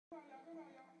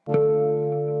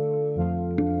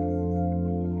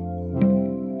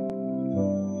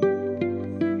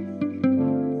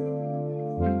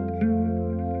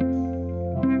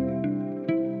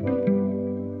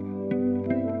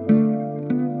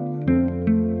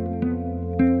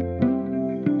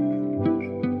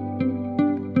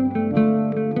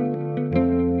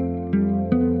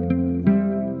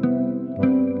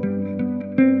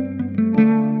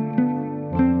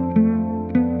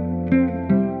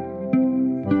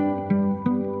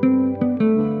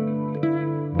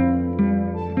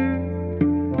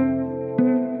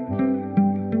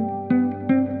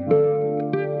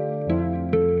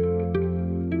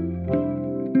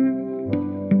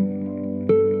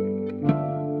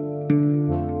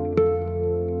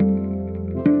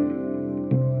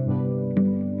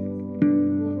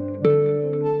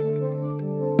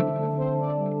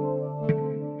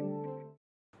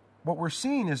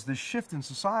seeing is this shift in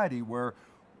society where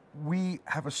we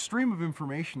have a stream of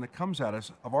information that comes at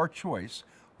us of our choice.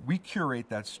 We curate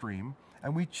that stream,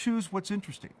 and we choose what's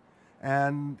interesting.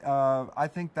 And I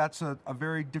think that's a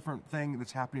very different thing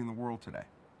that's happening in the world today.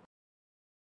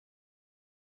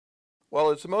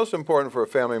 Well, it's most important for a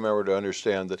family member to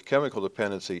understand that chemical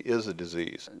dependency is a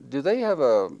disease. Do they have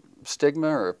a stigma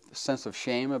or a sense of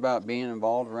shame about being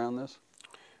involved around this?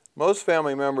 Most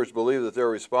family members believe that they're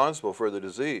responsible for the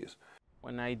disease.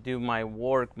 When I do my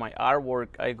work, my artwork,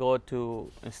 I go to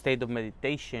a state of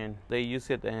meditation. They use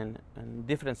it in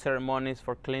different ceremonies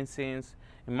for cleansings.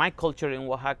 In my culture in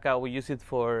Oaxaca, we use it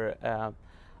for a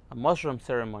mushroom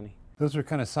ceremony. Those were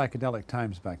kind of psychedelic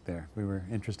times back there. We were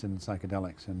interested in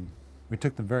psychedelics, and we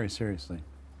took them very seriously.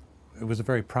 It was a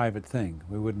very private thing.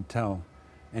 We wouldn't tell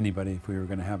anybody if we were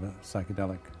going to have a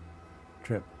psychedelic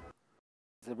trip.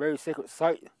 It's a very sacred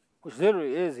site, which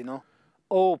literally is, you know,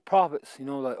 old prophets, you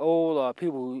know, like old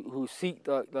people who seek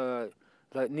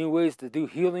like new ways to do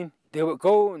healing. They would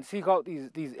go and seek out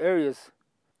these areas.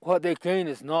 What they gain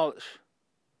is knowledge.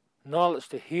 Knowledge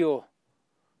to heal.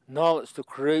 Knowledge to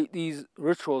create these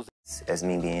rituals. As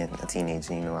me being a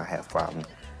teenager, you know, I have problems.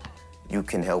 You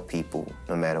can help people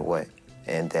no matter what,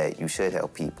 and that you should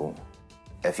help people.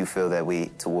 If you feel that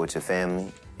way towards your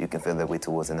family, you can feel that way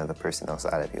towards another person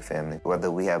outside of your family.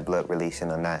 Whether we have blood relation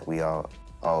or not, we are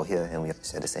all here and we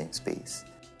share the same space.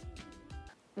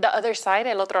 The other side,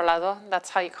 el otro lado,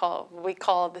 that's how we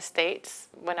call the States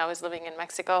when I was living in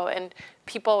Mexico, and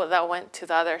people that went to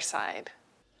the other side.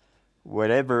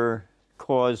 Whatever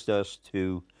caused us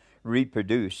to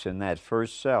reproduce in that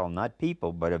first cell, not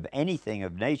people, but of anything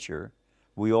of nature,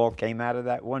 we all came out of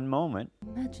that one moment.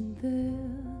 Imagine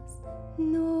there's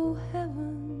no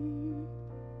heaven.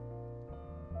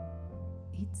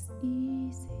 It's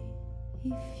easy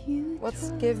if you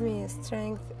What's give me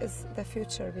strength is the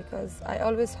future, because I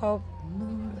always hope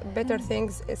better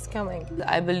things is coming.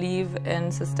 I believe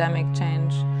in systemic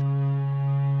change.